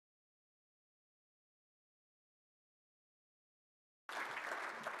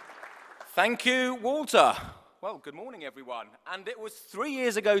Thank you, Walter. Well, good morning, everyone. And it was 3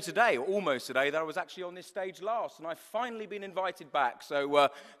 years ago today, or almost today, that I was actually on this stage last, and I've finally been invited back. So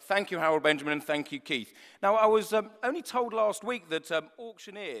thank you, Harold Benjamin, and thank you, Keith. Now, I was only told last week that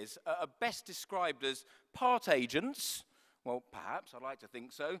auctioneers are best described as part agents. Well, perhaps, I'd like to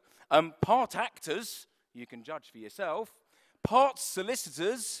think so. Part actors, you can judge for yourself. Part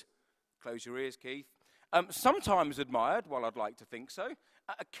solicitors, close your ears, Keith. Sometimes admired, well, I'd like to think so.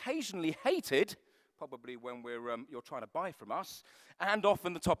 Occasionally hated, probably when you're trying to buy from us, and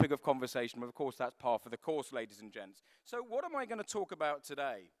often the topic of conversation. But of course, that's par for the course, ladies and gents. So what am I going to talk about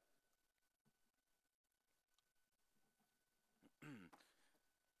today?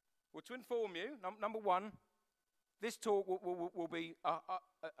 Well, to inform you, number one, this talk will be a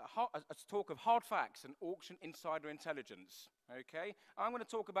talk of hard facts and auction insider intelligence, okay? I'm going to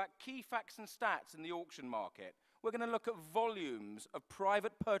talk about key facts and stats in the auction market. We're going to look at volumes of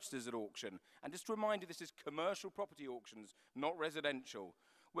private purchases at auction. And just to remind you, this is commercial property auctions, not residential.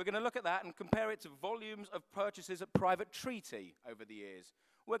 We're going to look at that and compare it to volumes of purchases at private treaty over the years.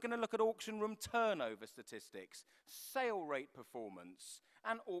 We're going to look at auction room turnover statistics, sale rate performance,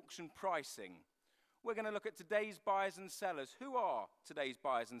 and auction pricing. We're going to look at today's buyers and sellers. Who are today's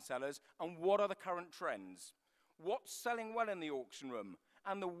buyers and sellers, and what are the current trends? What's selling well in the auction room?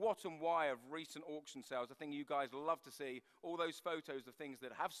 And the what and why of recent auction sales. I think you guys love to see all those photos of things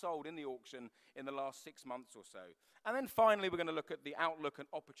that have sold in the auction in the last 6 months or so. And then finally, we're going to look at the outlook and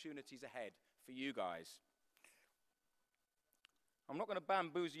opportunities ahead for you guys. I'm not going to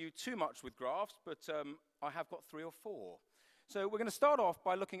bamboozle you too much with graphs, but I have got 3 or 4. So we're going to start off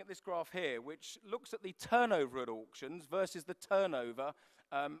by looking at this graph here, which looks at the turnover at auctions versus the turnover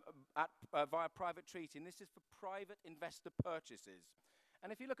via private treaty. And this is for private investor purchases.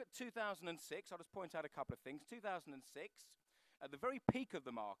 And if you look at 2006, I'll just point out a couple of things. 2006, at the very peak of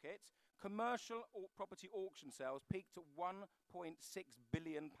the market, commercial property auction sales peaked at £1.6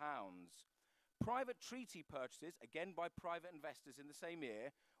 billion. Private treaty purchases, again by private investors in the same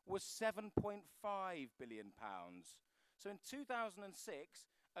year, was £7.5 billion. So in 2006,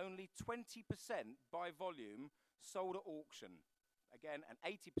 only 20% by volume sold at auction. Again, and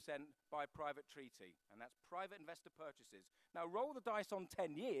 80% by private treaty, and that's private investor purchases. Now, roll the dice on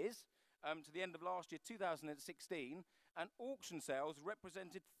 10 years to the end of last year, 2016, and auction sales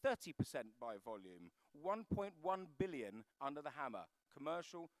represented 30% by volume, 1.1 billion under the hammer,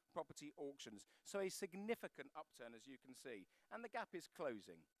 commercial property auctions. So a significant upturn, as you can see, and the gap is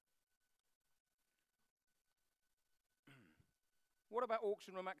closing. What about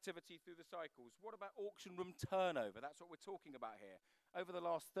auction room activity through the cycles? What about auction room turnover? That's what we're talking about here. Over the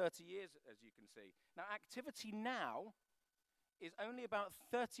last 30 years, as you can see. Now, activity now is only about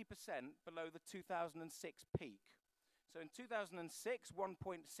 30% below the 2006 peak. So in 2006, 1.65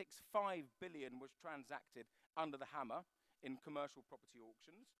 billion was transacted under the hammer in commercial property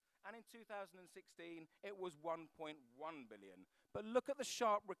auctions. And in 2016, it was 1.1 billion. But look at the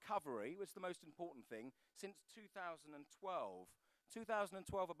sharp recovery, which is the most important thing, since 2012. 2012,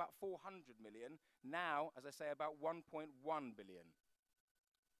 about 400 million. Now, as I say, about 1.1 billion.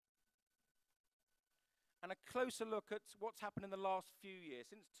 And a closer look at what's happened in the last few years,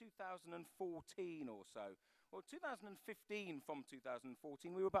 since 2014 or so. Well, 2015 from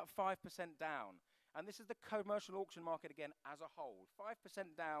 2014, we were about 5% down. And this is the commercial auction market again as a whole.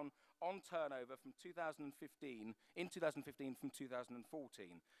 5% down on turnover from 2015, in 2015 from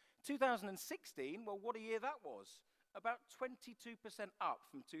 2014. 2016, well, what a year that was. About 22% up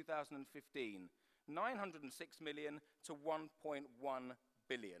from 2015, 906 million to 1.1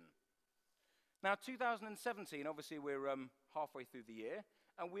 billion. Now, 2017, obviously we're halfway through the year,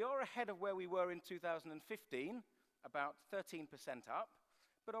 and we are ahead of where we were in 2015, about 13% up,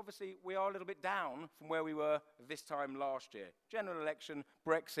 but obviously we are a little bit down from where we were this time last year. General election,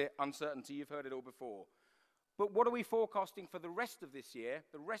 Brexit, uncertainty, you've heard it all before. But what are we forecasting for the rest of this year,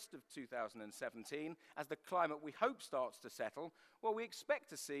 the rest of 2017, as the climate we hope starts to settle? Well, we expect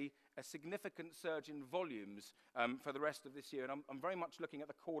to see a significant surge in volumes for the rest of this year. And I'm very much looking at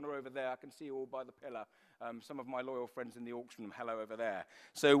the corner over there. I can see you all by the pillar. Some of my loyal friends in the auction room, hello over there.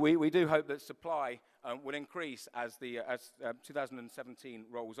 So we do hope that supply will increase as 2017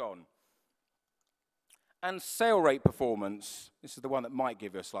 rolls on. And sale rate performance, this is the one that might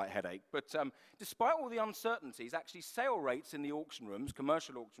give you a slight headache, but despite all the uncertainties, actually sale rates in the auction rooms,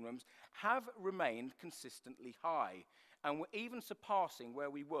 commercial auction rooms, have remained consistently high, and we're even surpassing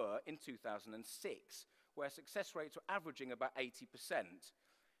where we were in 2006, where success rates were averaging about 80%.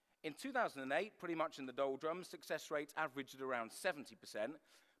 In 2008, pretty much in the doldrums, success rates averaged at around 70%,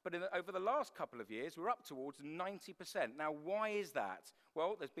 But over the last couple of years, we're up towards 90%. Now, why is that?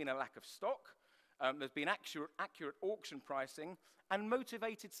 Well, there's been a lack of stock, there's been accurate auction pricing, and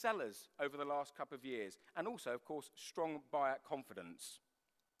motivated sellers over the last couple of years, and also, of course, strong buyer confidence.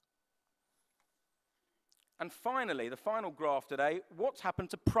 And finally, the final graph today, what's happened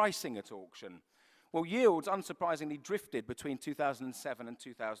to pricing at auction? Well, yields unsurprisingly drifted between 2007 and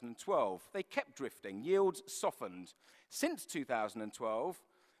 2012. They kept drifting. Yields softened. Since 2012,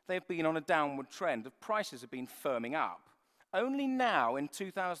 they've been on a downward trend. The prices have been firming up. Only now, in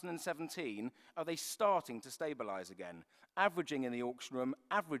 2017, are they starting to stabilize again, averaging in the auction room,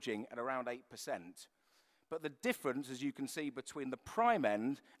 averaging at around 8%. But the difference, as you can see, between the prime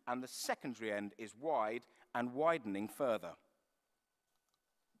end and the secondary end is wide and widening further.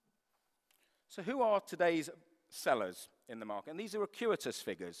 So who are today's sellers in the market? And these are circuitous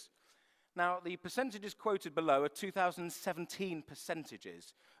figures. Now, the percentages quoted below are 2017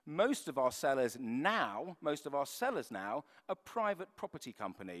 percentages. Most of our sellers now are private property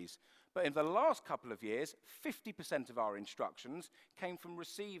companies. But in the last couple of years, 50% of our instructions came from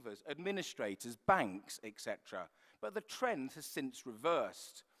receivers, administrators, banks, etc. But the trend has since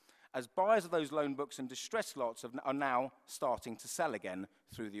reversed, as buyers of those loan books and distressed lots are now starting to sell again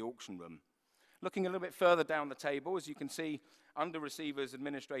through the auction room. Looking a little bit further down the table, as you can see, under receivers,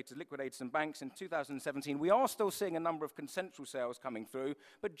 administrators, liquidators, and banks in 2017, we are still seeing a number of consensual sales coming through,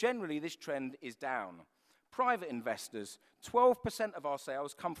 but generally this trend is down. Private investors, 12% of our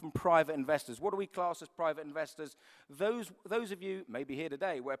sales come from private investors. What do we class as private investors? Those of you maybe here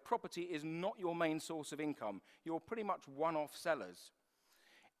today where property is not your main source of income. You're pretty much one-off sellers.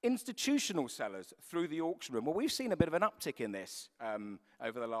 Institutional sellers through the auction room. Well, we've seen a bit of an uptick in this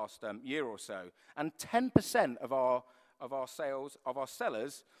over the last year or so, and 10% of our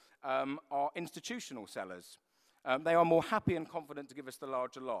sellers are institutional sellers. They are more happy and confident to give us the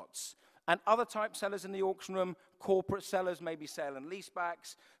larger lots. And other type sellers in the auction room, corporate sellers, maybe sale and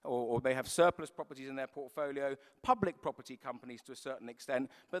leasebacks, or they have surplus properties in their portfolio, public property companies to a certain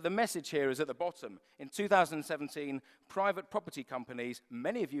extent. But the message here is at the bottom. In 2017, private property companies,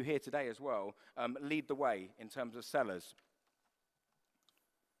 many of you here today as well, lead the way in terms of sellers.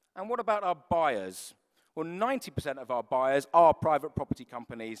 And what about our buyers? Well, 90% of our buyers are private property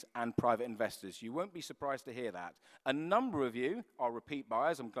companies and private investors. You won't be surprised to hear that. A number of you are repeat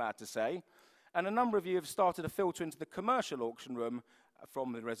buyers, I'm glad to say, and a number of you have started to filter into the commercial auction room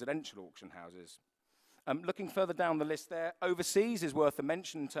from the residential auction houses. Looking further down the list there, overseas is worth a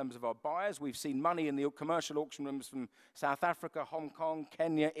mention in terms of our buyers. We've seen money in the commercial auction rooms from South Africa, Hong Kong,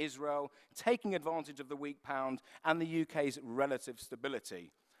 Kenya, Israel, taking advantage of the weak pound and the UK's relative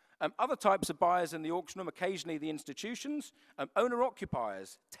stability. Other types of buyers in the auction room, occasionally the institutions,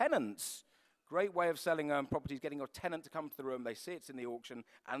 owner-occupiers, tenants. Great way of selling properties, getting a tenant to come to the room. They see it's in the auction,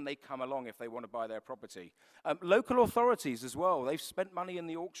 and they come along if they want to buy their property. Local authorities as well. They've spent money in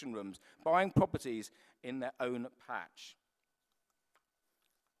the auction rooms, buying properties in their own patch.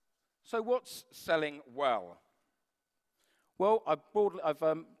 So what's selling well? Well,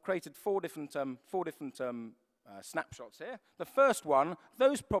 I've created four different snapshots here. The first one,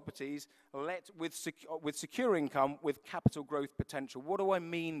 those properties let with secure income with capital growth potential. What do I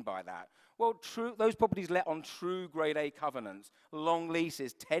mean by that? Well, those properties let on true grade A covenants, long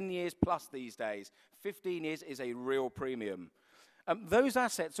leases, 10 years plus these days. 15 years is a real premium. Those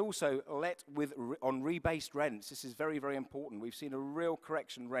assets also let on rebased rents. This is very, very important. We've seen a real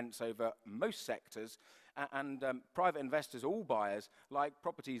correction rents over most sectors, and private investors, all buyers, like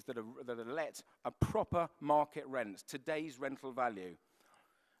properties that are let a proper market rents, today's rental value.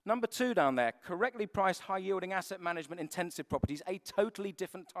 Number two down there, correctly priced, high-yielding asset management intensive properties, a totally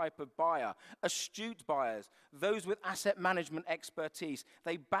different type of buyer. Astute buyers, those with asset management expertise,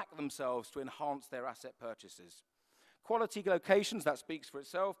 they back themselves to enhance their asset purchases. Quality locations, that speaks for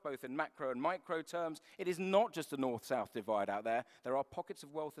itself, both in macro and micro terms. It is not just a north-south divide out there. There are pockets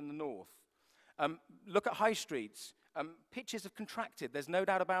of wealth in the north. Look at high streets. Pitches have contracted. There's no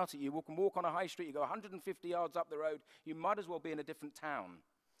doubt about it. You can walk on a high street, you go 150 yards up the road, you might as well be in a different town.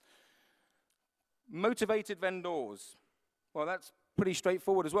 Motivated vendors. Well, that's pretty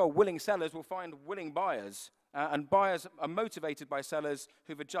straightforward as well. Willing sellers will find willing buyers. And buyers are motivated by sellers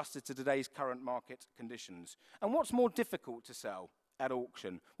who've adjusted to today's current market conditions. And what's more difficult to sell at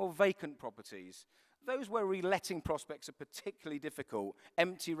auction? Well, vacant properties. Those where reletting prospects are particularly difficult,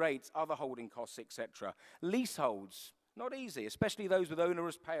 empty rates, other holding costs, etc. Leaseholds, not easy, especially those with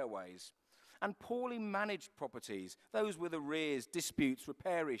onerous payaways. And poorly managed properties, those with arrears, disputes,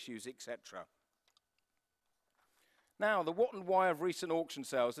 repair issues, etc. Now, the what and why of recent auction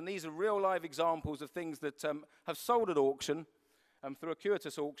sales, and these are real live examples of things that have sold at auction, through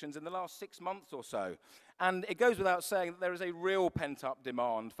Acuitas auctions in the last 6 months or so. And it goes without saying that there is a real pent-up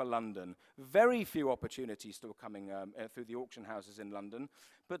demand for London. Very few opportunities still coming through the auction houses in London.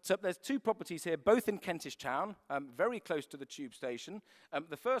 But there's 2 properties here, both in Kentish Town, very close to the tube station.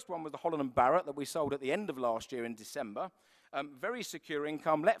 The first one was the Holland & Barrett that we sold at the end of last year in December. Very secure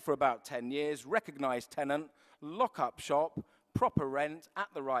income, let for about 10 years, recognised tenant, lock-up shop, proper rent at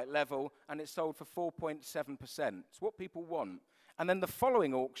the right level, and it's sold for 4.7%. It's what people want. And then the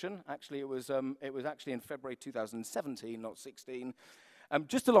following auction, actually it was actually in February 2017, not 16,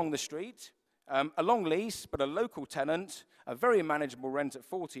 just along the street, a long lease, but a local tenant, a very manageable rent at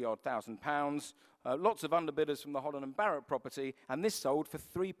 40-odd thousand pounds, lots of underbidders from the Holland & Barrett property, and this sold for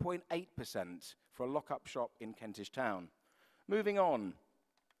 3.8% for a lock-up shop in Kentish Town. Moving on.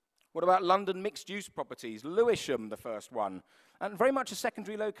 What about London mixed-use properties? Lewisham, the first one. And very much a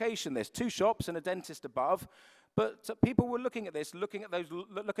secondary location. There's 2 shops and a dentist above. But people were looking at this, looking at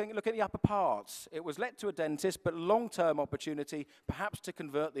the upper parts. It was let to a dentist, but long-term opportunity, perhaps to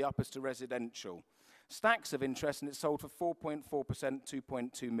convert the uppers to residential. Stacks of interest, and it sold for 4.4%,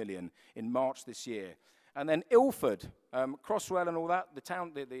 2.2 million in March this year. And then Ilford, Crossrail and all that,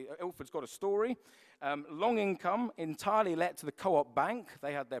 Ilford's got a story. Long income, entirely let to the Co-op Bank.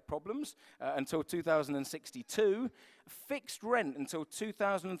 They had their problems until 2062. Fixed rent until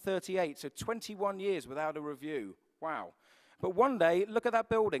 2038, so 21 years without a review. Wow. But one day, look at that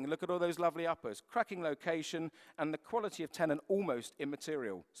building, look at all those lovely uppers. Cracking location, and the quality of tenant almost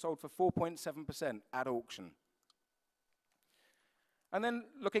immaterial. Sold for 4.7% at auction. And then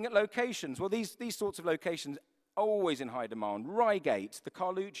looking at locations, well, these sorts of locations always in high demand. Reigate, the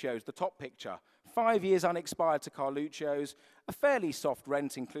Carluccio's, the top picture. 5 years unexpired to Carluccio's, a fairly soft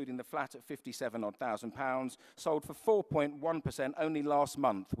rent, including the flat at 57-odd thousand pounds, sold for 4.1% only last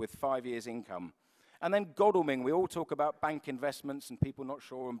month with 5 years income. And then Godalming, we all talk about bank investments and people not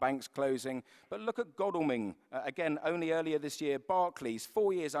sure and banks closing, but look at Godalming, again, only earlier this year, Barclays,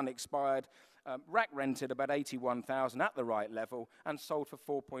 4 years unexpired, rack rented about 81,000 at the right level and sold for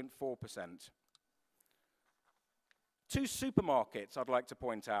 4.4%. 2 supermarkets I'd like to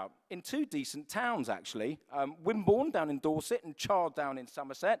point out, in 2 decent towns actually, Wimborne down in Dorset and Chard down in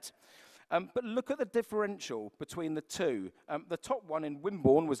Somerset. But look at the differential between the 2. The top one in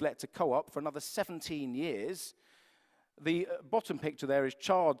Wimborne was let to Co-op for another 17 years. The bottom picture there is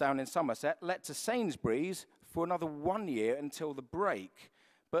Chard down in Somerset, let to Sainsbury's for another 1 year until the break.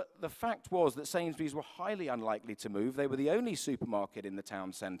 But the fact was that Sainsbury's were highly unlikely to move. They were the only supermarket in the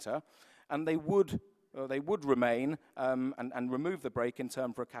town centre, and they would remain and remove the break in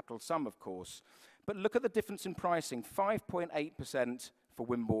turn for a capital sum, of course. But look at the difference in pricing, 5.8% for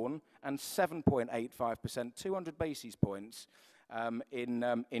Wimborne and 7.85%, 200 basis points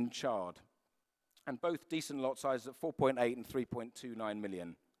in Chard. And both decent lot sizes at 4.8 and 3.29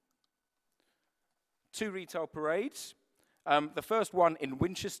 million. 2 retail parades. The first one in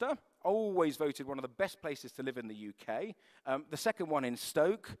Winchester, always voted one of the best places to live in the UK. The second one in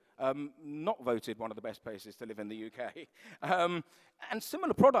Stoke, not voted one of the best places to live in the UK. And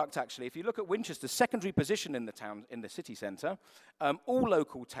similar product, actually. If you look at Winchester's secondary position in the town, in the city centre, all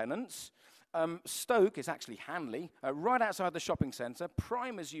local tenants. Stoke is actually Hanley, right outside the shopping centre,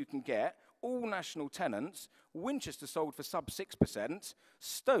 prime as you can get, all national tenants. Winchester sold for sub 6%.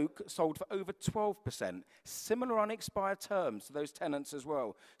 Stoke sold for over 12%. Similar unexpired terms to those tenants as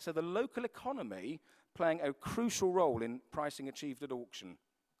well. So the local economy playing a crucial role in pricing achieved at auction.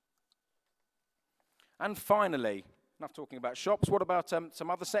 And finally, enough talking about shops, what about some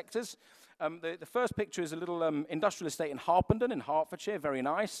other sectors? The first picture is a little industrial estate in Harpenden in Hertfordshire, very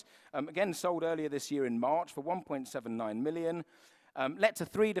nice. Again, sold earlier this year in March for 1.79 million. Let to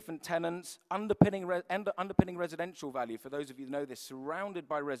 3 different tenants, underpinning residential value, for those of you who know this, surrounded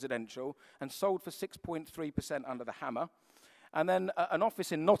by residential, and sold for 6.3% under the hammer. And then an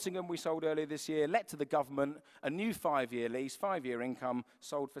office in Nottingham we sold earlier this year, let to the government, a new 5-year lease, 5-year income,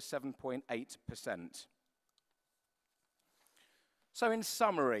 sold for 7.8%. So in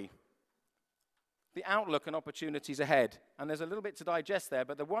summary, the outlook and opportunities ahead. And there's a little bit to digest there,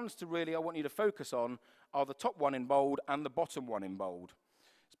 but the ones to really I want you to focus on are the top one in bold and the bottom one in bold.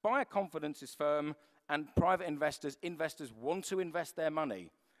 Buyer confidence is firm, and private investors want to invest their money.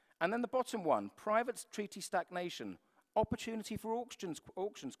 And then the bottom one, private treaty stagnation, opportunity for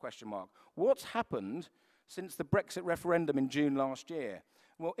auctions, question mark. What's happened since the Brexit referendum in June last year?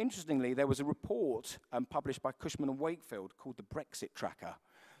 Well, interestingly, there was a report published by Cushman & Wakefield called the Brexit Tracker.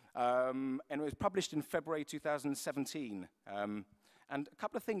 And it was published in February 2017. And a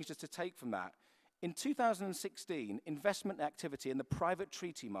couple of things just to take from that. In 2016, investment activity in the private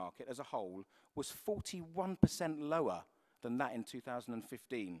treaty market as a whole was 41% lower than that in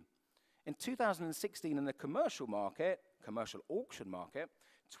 2015. In 2016, in the commercial market, commercial auction market,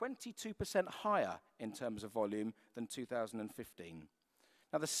 22% higher in terms of volume than 2015.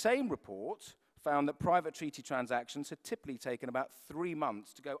 Now, the same report found that private treaty transactions had typically taken about 3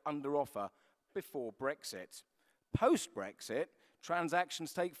 months to go under offer before Brexit. Post-Brexit,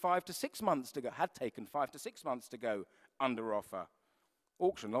 transactions take 5 to 6 months to go, had taken 5 to 6 months to go under offer.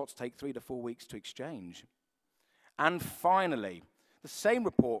 Auction lots take 3 to 4 weeks to exchange. And finally, the same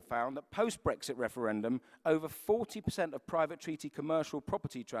report found that post-Brexit referendum, over 40% of private treaty commercial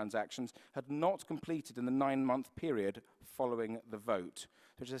property transactions had not completed in the 9-month period following the vote.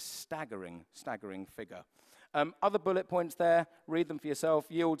 Which is a staggering, staggering figure. Other bullet points there, read them for yourself.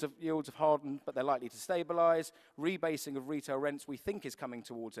 Yields have hardened, but they're likely to stabilize. Rebasing of retail rents we think is coming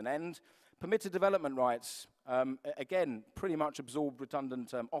towards an end. Permitted development rights, again, pretty much absorbed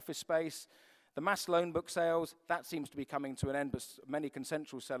redundant office space. The mass loan book sales, that seems to be coming to an end, but many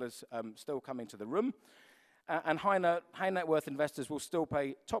consensual sellers still coming to the room. And high net worth investors will still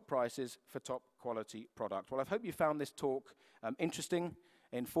pay top prices for top quality product. Well, I hope you found this talk interesting,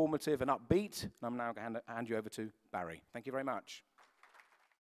 informative and upbeat. And I'm now going to hand you over to Barry. Thank you very much.